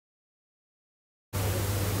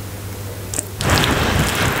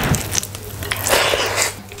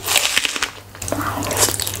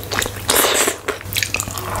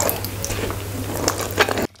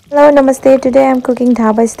Hello, namaste. Today I'm cooking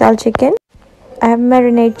Dhaba style chicken. I have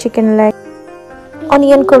marinade chicken leg,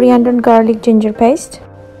 onion, coriander, and garlic ginger paste,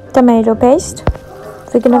 tomato paste.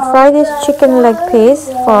 We're gonna fry this chicken leg piece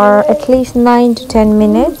for at least 9 to 10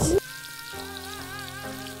 minutes.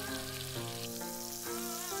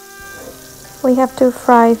 We have to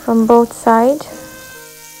fry from both sides.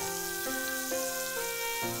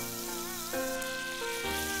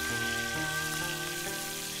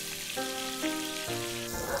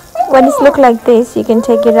 When it looks like this, you can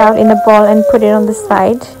take it out in a bowl and put it on the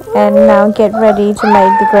side. And now get ready to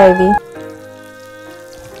make the gravy.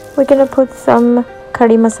 We're gonna put some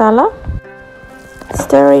curry masala.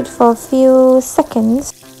 Stir it for a few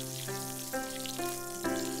seconds.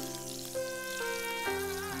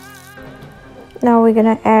 Now we're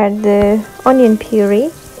gonna add the onion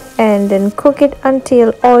puree and then cook it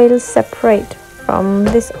until oil separates from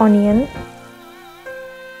this onion.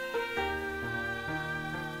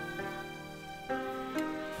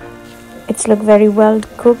 It's look very well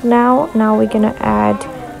cooked now. Now we're gonna add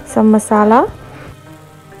some masala.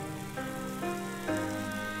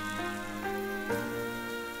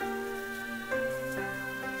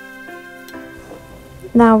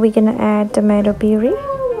 Now we're gonna add tomato puree.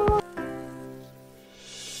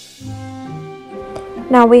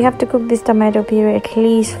 Now we have to cook this tomato puree at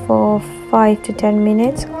least for 5 to 10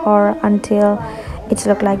 minutes or until it's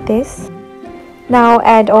look like this. Now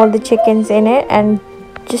add all the chickens in it and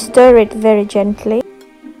just stir it very gently.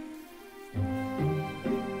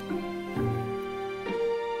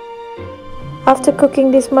 After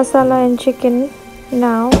cooking this masala and chicken,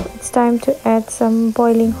 now it's time to add some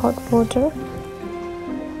boiling hot water.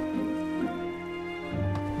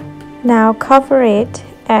 Now cover it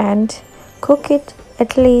and cook it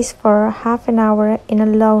at least for half an hour in a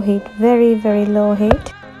low heat, very low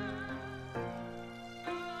heat.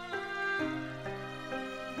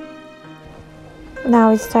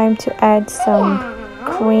 Now it's time to add some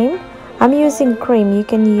cream. I'm using cream. You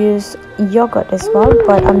can use yogurt as well,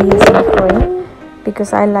 but I'm using cream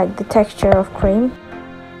because I like the texture of cream.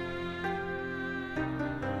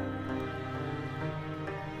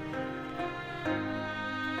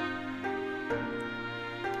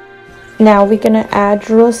 Now we're gonna add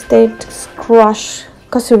roasted crushed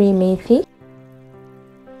kasuri methi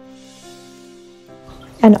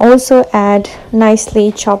and also add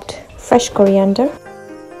nicely chopped fresh coriander.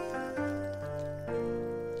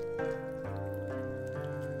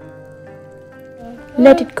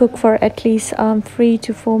 Let it cook for at least 3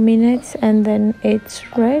 to 4 minutes and then it's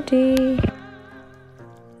ready.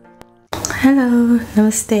 Hello,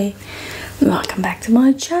 namaste. Welcome back to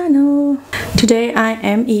my channel. Today I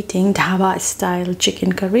am eating Dhaba style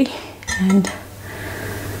chicken curry and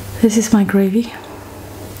this is my gravy.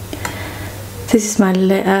 This is my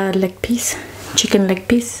leg piece, chicken leg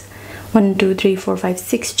piece. 1, 2, 3, 4, 5,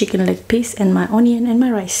 6 chicken leg piece and my onion and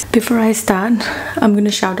my rice. Before I start, I'm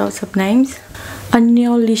gonna shout out some names.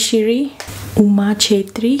 Anyo Lishiri, Uma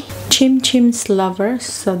Chetri, Chim Chim's lover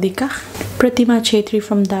Sadika, Pratima Chetri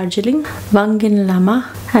from Darjeeling, Wangin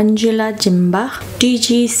Lama, Angela Jimba,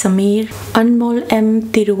 DG Samir, Anmol M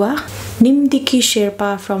Tirua, Nimdiki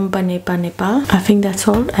Sherpa from Banepa, Nepal. I think that's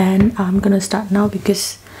all and I'm gonna start now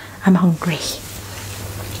because I'm hungry.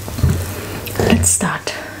 Let's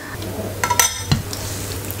start.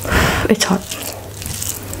 It's hot.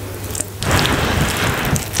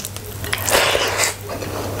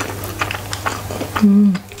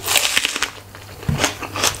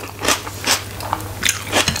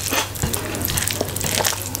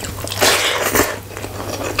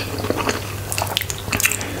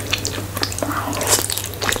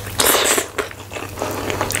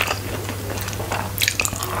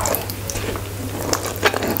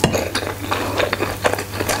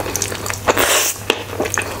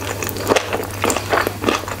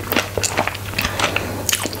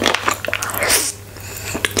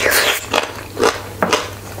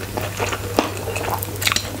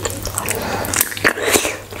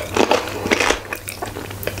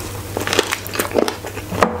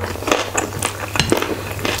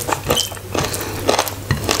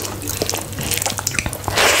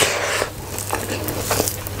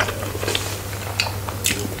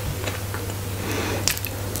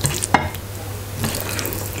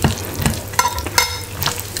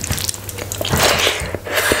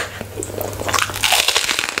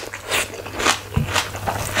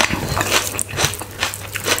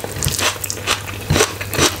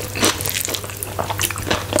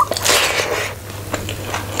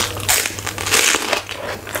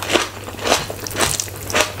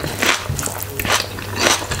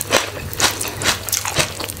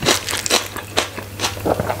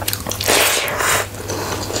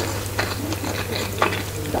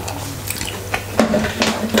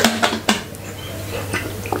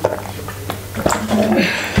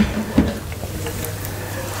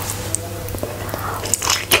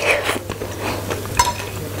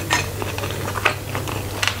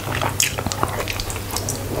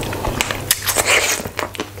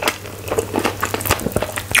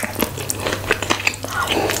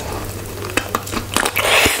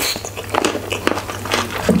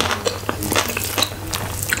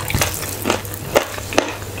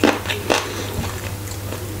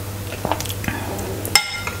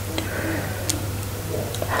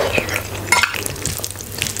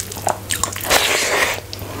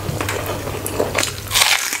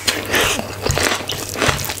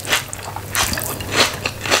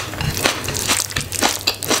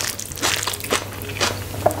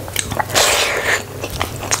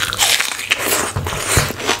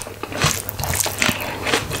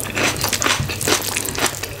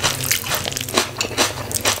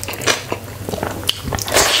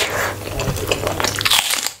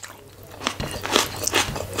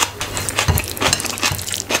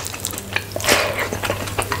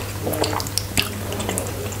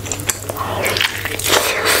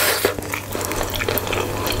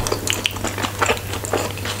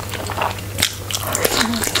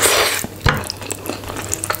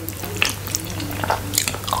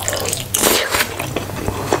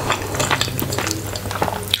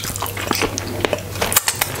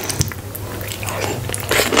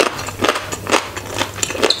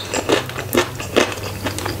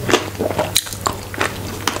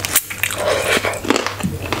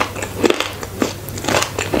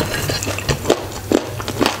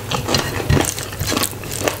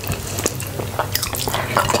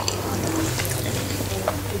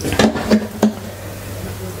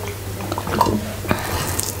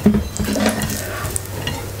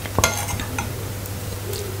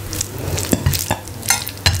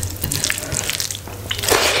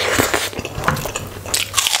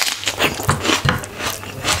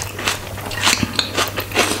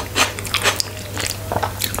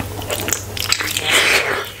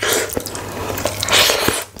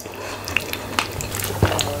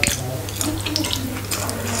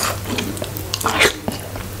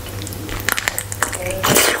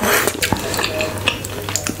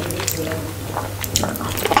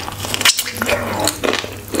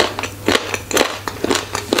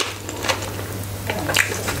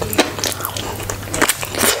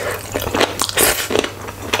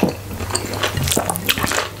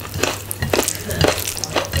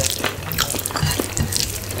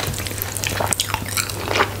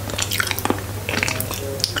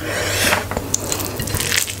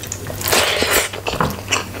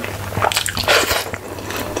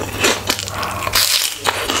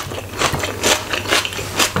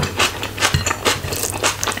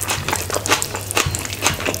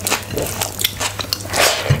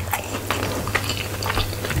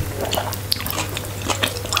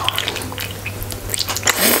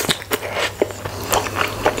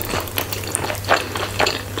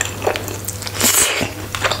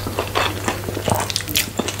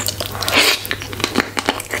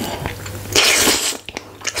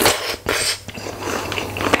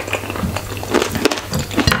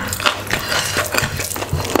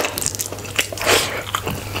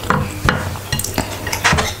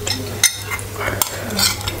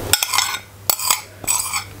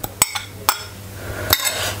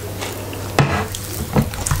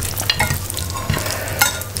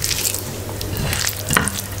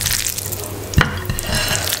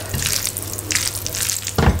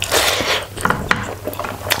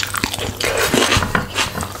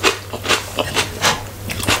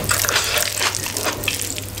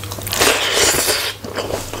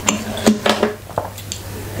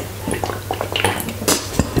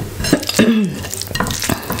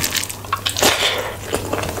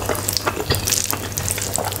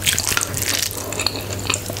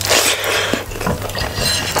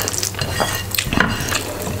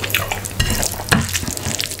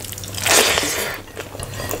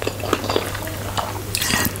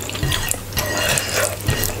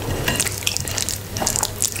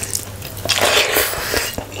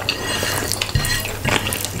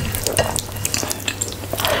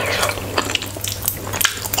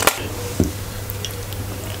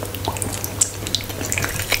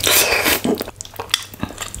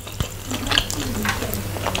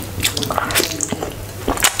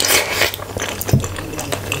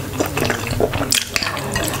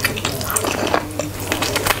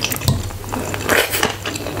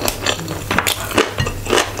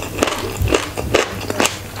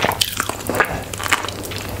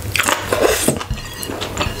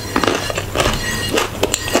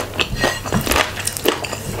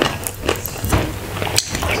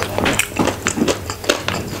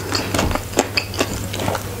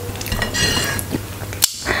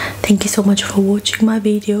 Thank you so much for watching my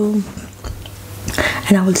video,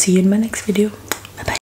 and I will see you in my next video.